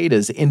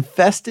cicadas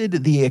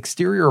infested the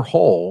exterior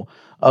hull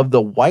of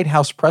the White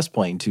House press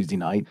plane Tuesday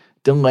night,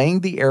 delaying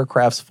the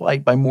aircraft's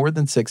flight by more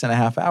than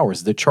 6.5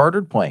 hours. The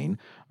chartered plane,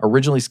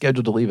 originally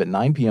scheduled to leave at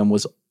 9 p.m.,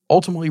 was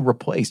ultimately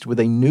replaced with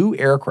a new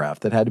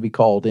aircraft that had to be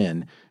called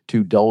in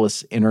to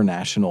Dulles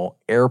International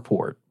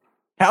Airport.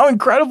 How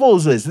incredible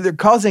is this? They're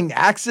causing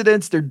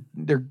accidents.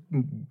 They're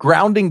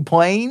grounding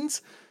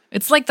planes.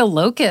 It's like the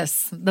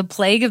locusts, the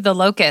plague of the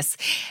locusts.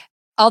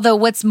 Although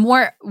what's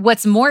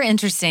more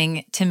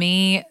interesting to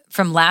me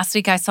from last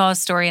week, I saw a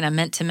story and I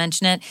meant to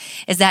mention it,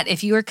 is that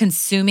if you are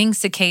consuming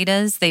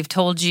cicadas, they've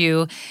told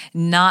you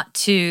not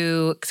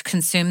to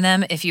consume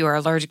them if you are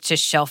allergic to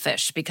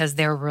shellfish because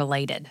they're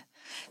related.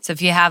 So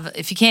if you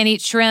can't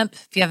eat shrimp,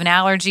 if you have an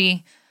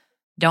allergy,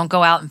 don't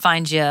go out and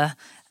find you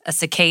a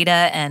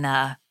cicada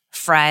and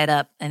fry it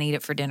up and eat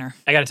it for dinner.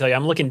 I got to tell you,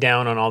 I'm looking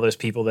down on all those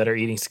people that are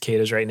eating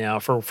cicadas right now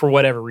for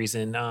whatever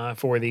reason,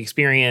 for the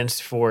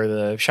experience, for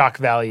the shock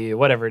value,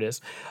 whatever it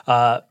is.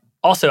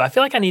 Also, I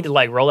feel like I need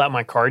to roll out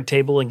my card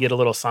table and get a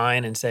little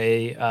sign and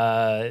say,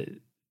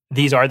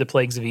 these are the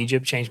plagues of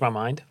Egypt. Change my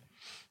mind.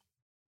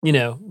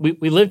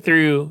 we lived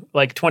through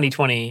like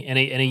 2020 and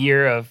a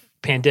year of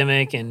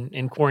pandemic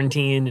and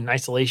quarantine and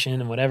isolation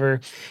and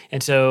whatever.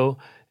 And so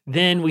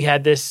then we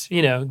had this,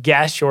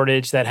 gas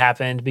shortage that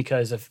happened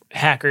because of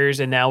hackers.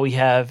 And now we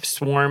have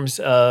swarms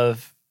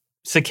of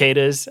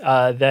cicadas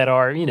that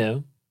are,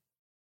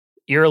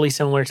 eerily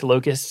similar to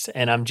locusts.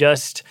 And I'm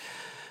just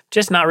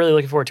not really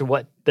looking forward to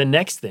what the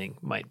next thing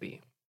might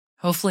be.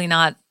 Hopefully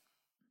not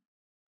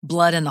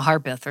blood in the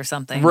Harpeth or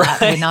something. Right.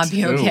 That would not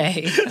be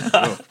okay.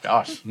 Oh,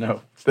 gosh,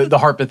 no. The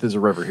Harpeth is a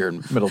river here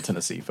in Middle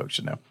Tennessee, folks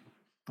should know.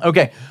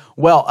 Okay,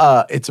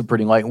 well, it's a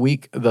pretty light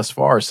week thus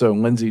far. So,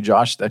 Lindsay,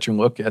 Josh, that's your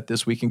look at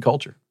This Week in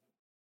Culture.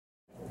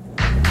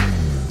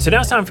 So now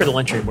it's time for the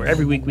lunchroom, where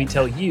every week we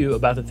tell you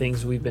about the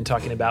things we've been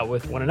talking about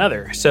with one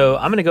another. So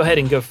I'm going to go ahead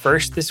and go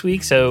first this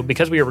week. So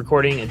because we are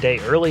recording a day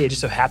early, it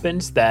just so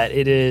happens that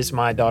it is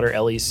my daughter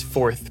Ellie's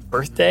 4th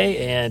birthday.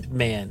 And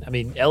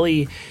man,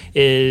 Ellie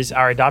is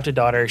our adopted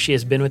daughter. She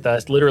has been with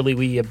us. Literally,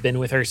 we have been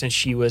with her since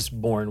she was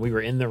born. We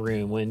were in the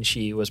room when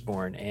she was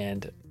born.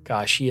 And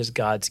gosh, she is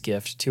God's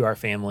gift to our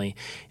family.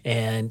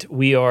 And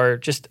we are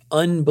just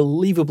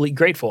unbelievably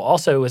grateful.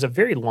 Also, it was a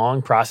very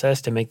long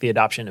process to make the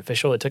adoption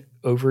official. It took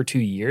over 2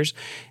 years.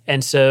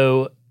 And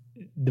so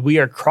we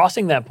are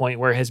crossing that point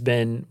where it has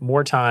been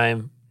more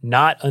time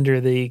not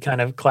under the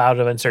kind of cloud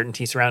of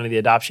uncertainty surrounding the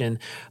adoption.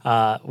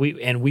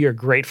 We are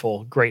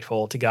grateful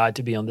to God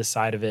to be on this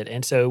side of it.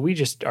 And so we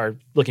just are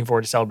looking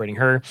forward to celebrating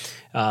her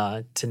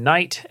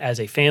tonight as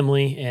a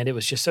family. And it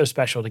was just so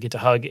special to get to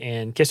hug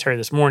and kiss her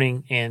this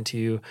morning and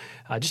to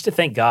just to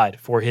thank God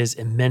for his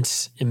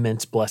immense,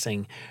 immense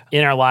blessing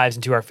in our lives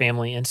and to our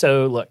family. And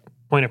so, look,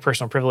 point of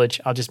personal privilege,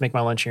 I'll just make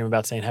my lunchroom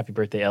about saying happy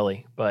birthday,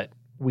 Ellie. But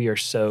we are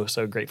so,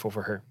 so grateful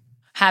for her.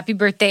 Happy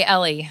birthday,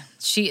 Ellie.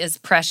 She is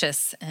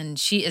precious, and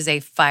she is a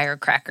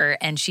firecracker,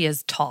 and she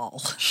is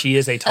tall. She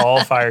is a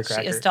tall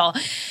firecracker. She is tall.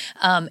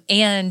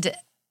 And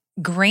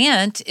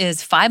Grant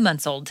is 5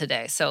 months old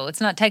today, so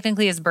it's not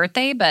technically his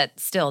birthday, but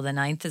still, the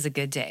 9th is a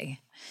good day.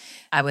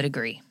 I would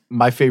agree.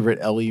 My favorite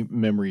Ellie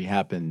memory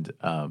happened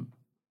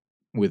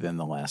within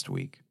the last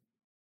week.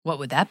 What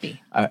would that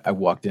be? I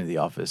walked into the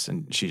office,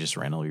 and she just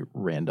randomly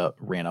ran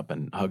up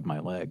and hugged my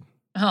leg.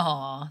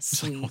 Oh,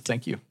 sweet. Well,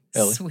 thank you,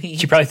 Ellie. Sweet.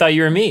 She probably thought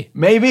you were me.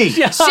 Maybe.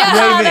 Yeah,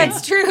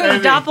 that's true.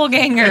 Maybe.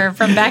 Doppelganger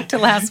from back to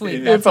last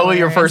week. That's if only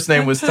your hilarious. first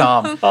name was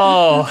Tom.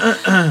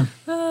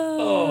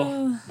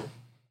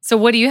 So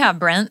what do you have,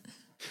 Brent?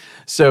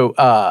 So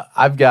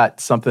I've got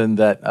something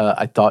that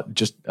I thought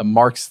just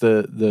marks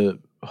the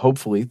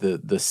hopefully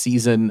the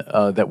season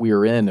that we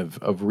are in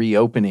of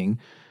reopening.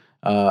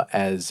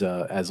 As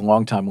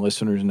longtime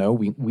listeners know,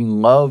 we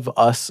love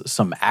us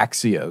some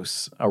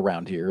Axios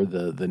around here,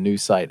 the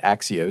news site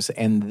Axios.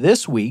 And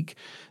this week,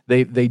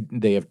 they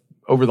have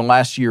over the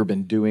last year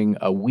been doing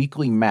a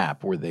weekly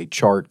map where they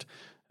chart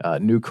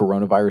new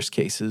coronavirus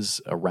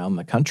cases around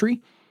the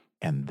country.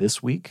 And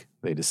this week,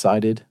 they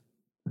decided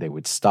they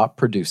would stop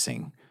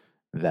producing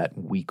that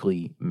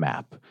weekly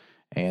map.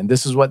 And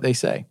this is what they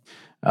say.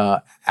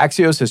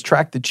 Axios has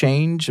tracked the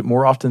change,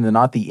 more often than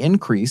not, the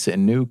increase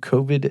in new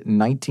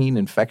COVID-19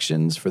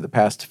 infections for the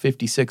past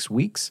 56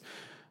 weeks.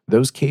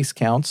 Those case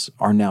counts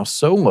are now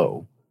so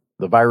low,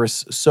 the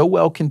virus so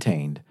well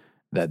contained,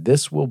 that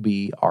this will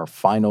be our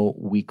final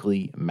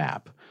weekly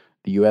map.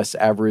 The U.S.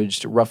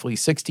 averaged roughly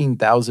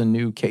 16,000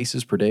 new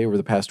cases per day over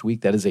the past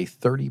week. That is a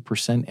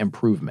 30%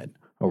 improvement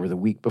over the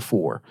week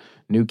before.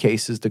 New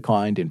cases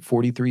declined in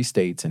 43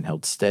 states and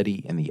held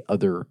steady in the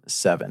other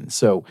 7.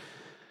 So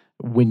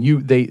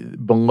when they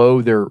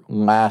below their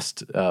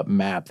last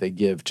map, they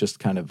give just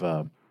kind of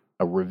a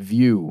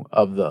review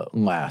of the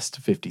last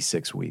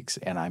 56 weeks.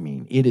 And I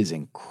mean, it is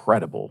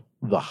incredible,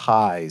 the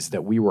highs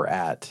that we were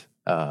at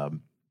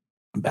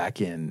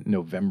back in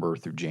November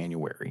through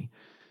January.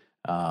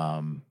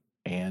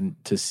 And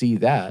to see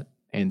that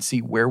and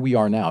see where we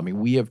are now, I mean,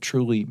 we have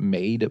truly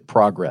made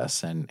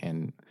progress.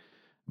 And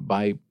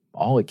by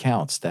all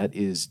accounts, that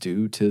is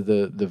due to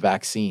the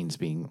vaccines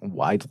being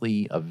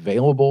widely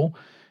available.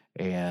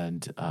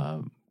 And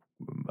a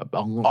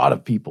lot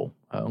of people,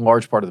 a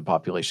large part of the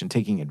population,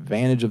 taking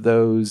advantage of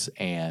those.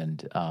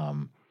 And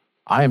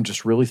I am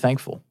just really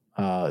thankful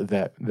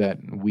that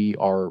we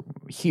are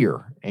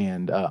here.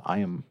 And I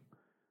am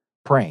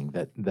praying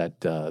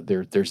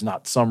that there's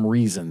not some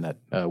reason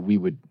that we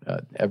would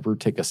ever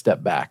take a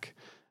step back.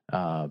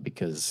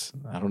 Because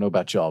I don't know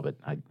about y'all, but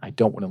I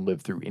don't want to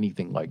live through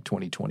anything like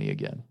 2020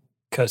 again.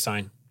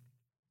 Cosign.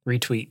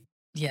 Retweet.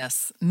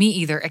 Yes, me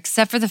either,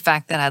 except for the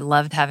fact that I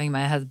loved having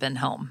my husband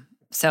home.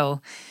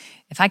 So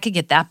if I could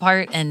get that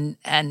part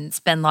and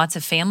spend lots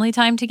of family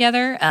time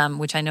together,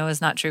 which I know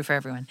is not true for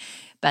everyone,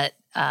 but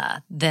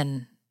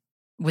then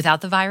without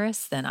the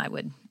virus, then I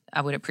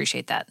would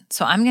appreciate that.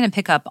 So I'm going to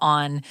pick up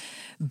on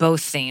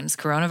both themes,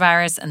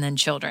 coronavirus and then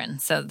children.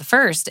 So the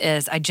first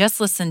is I just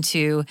listened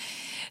to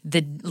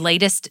the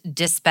latest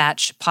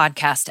Dispatch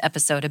podcast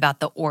episode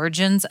about the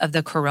origins of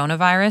the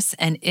coronavirus,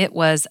 and it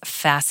was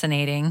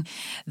fascinating.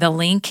 The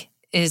link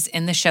is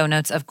in the show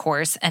notes, of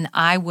course, and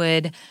I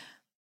would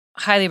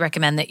highly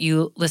recommend that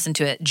you listen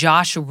to it.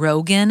 Josh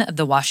Rogan of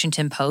the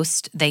Washington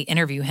Post, they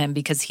interview him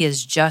because he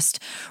has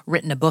just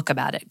written a book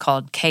about it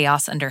called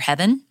Chaos Under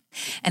Heaven.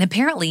 And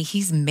apparently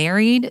he's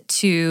married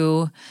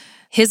to,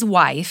 his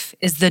wife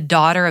is the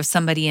daughter of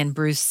somebody in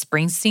Bruce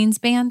Springsteen's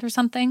band or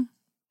something.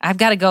 I've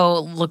got to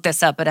go look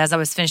this up, but as I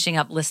was finishing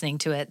up listening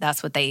to it,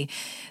 that's what they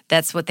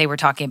were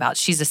talking about.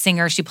 She's a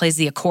singer. She plays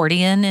the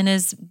accordion in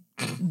his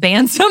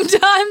band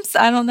sometimes.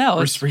 I don't know.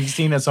 Bruce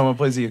Springsteen has someone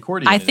plays the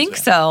accordion. I think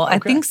so. Okay. I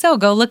think so.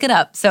 Go look it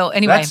up. So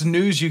anyway. That's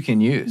news you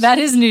can use. That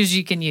is news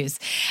you can use.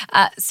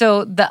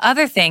 So the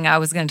other thing I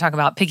was going to talk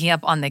about, picking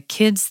up on the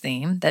kids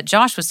theme that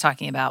Josh was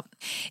talking about,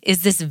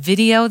 is this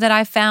video that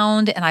I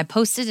found, and I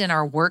posted in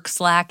our work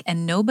Slack,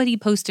 and nobody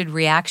posted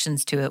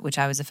reactions to it, which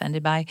I was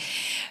offended by.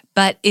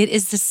 But it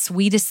is the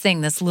sweetest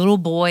thing. This little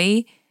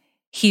boy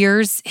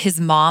hears his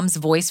mom's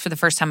voice for the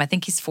first time. I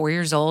think he's 4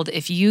 years old.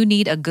 If you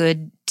need a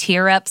good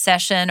tear-up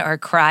session or a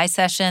cry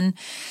session,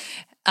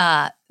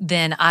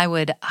 then I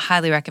would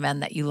highly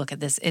recommend that you look at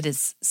this. It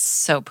is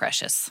so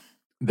precious.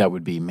 That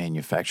would be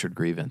manufactured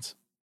grievance.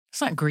 It's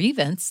not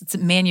grievance. It's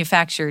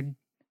manufactured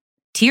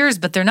tears,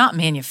 but they're not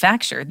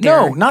manufactured.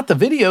 No, not the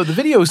video. The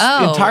video's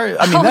entire.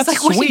 I mean, that's like,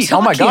 sweet. Oh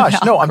my gosh.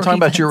 No, I'm talking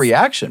about your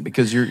reaction,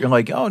 because you're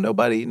like, oh,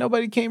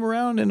 nobody came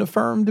around and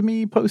affirmed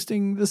me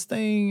posting this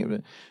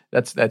thing.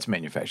 That's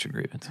manufactured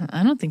grievance.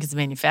 I don't think it's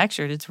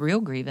manufactured. It's real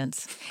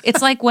grievance.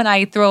 It's like when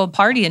I throw a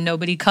party and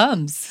nobody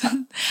comes.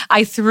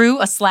 I threw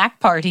a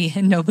Slack party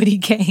and nobody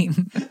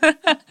came.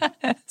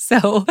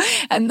 So,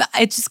 and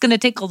it's just going to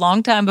take a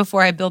long time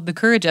before I build the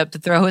courage up to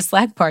throw a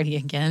Slack party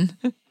again.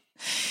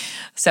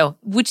 So,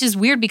 which is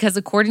weird because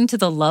according to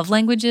the love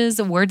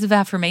languages, words of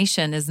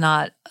affirmation is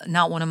not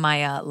one of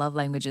my love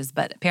languages,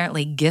 but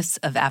apparently gifts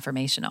of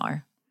affirmation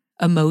are.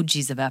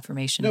 Emojis of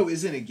affirmation. No,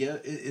 isn't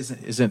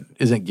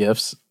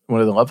gifts one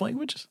of the love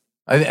languages?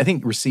 I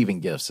think receiving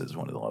gifts is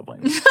one of the love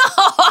languages.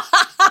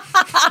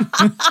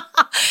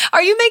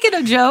 Are you making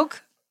a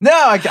joke? No,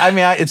 I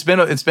mean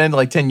it's been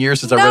like 10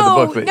 years since I read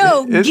the book.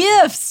 But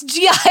gifts,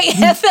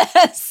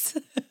 GIFS.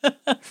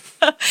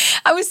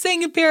 I was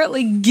saying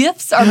apparently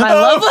gifts are my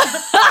love.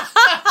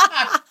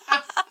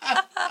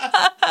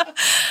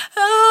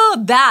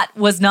 Oh, that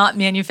was not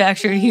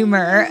manufactured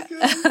humor.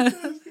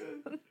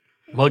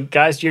 Well,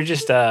 guys, you're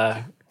just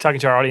talking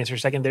to our audience for a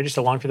second. They're just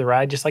along for the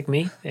ride, just like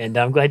me. And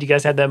I'm glad you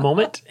guys had that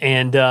moment.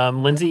 And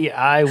Lindsay,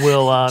 I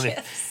will,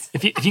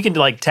 if you can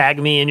like tag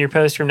me in your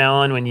post from now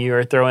on when you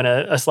are throwing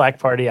a Slack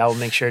party, I will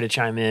make sure to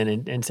chime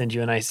in and send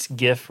you a nice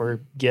GIF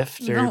or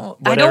gift or whatever you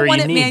need. I don't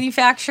want it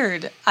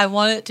manufactured. I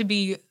want it to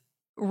be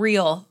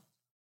real.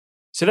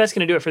 So that's going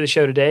to do it for the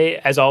show today.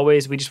 As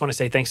always, we just want to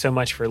say thanks so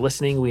much for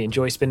listening. We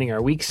enjoy spending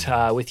our weeks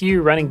with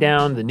you, running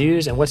down the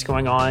news and what's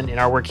going on in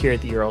our work here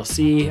at the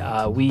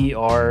ERLC. We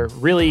are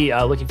really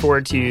looking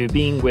forward to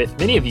being with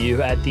many of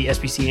you at the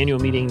SBC annual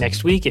meeting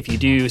next week. If you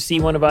do see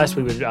one of us,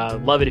 we would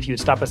love it if you would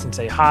stop us and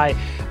say hi.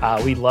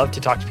 We love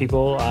to talk to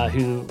people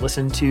who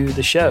listen to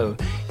the show.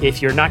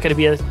 If you're not going to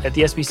be at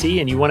the SBC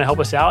and you want to help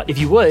us out, if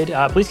you would,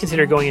 please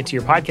consider going into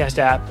your podcast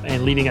app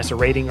and leaving us a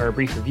rating or a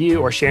brief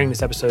review or sharing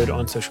this episode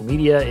on social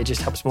media. It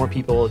just helps more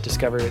people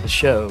discover the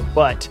show.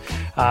 But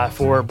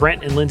for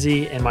Brent and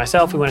Lindsay and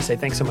myself, we want to say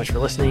thanks so much for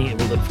listening,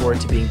 and we look forward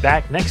to being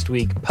back next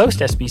week post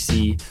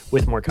SBC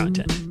with more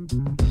content.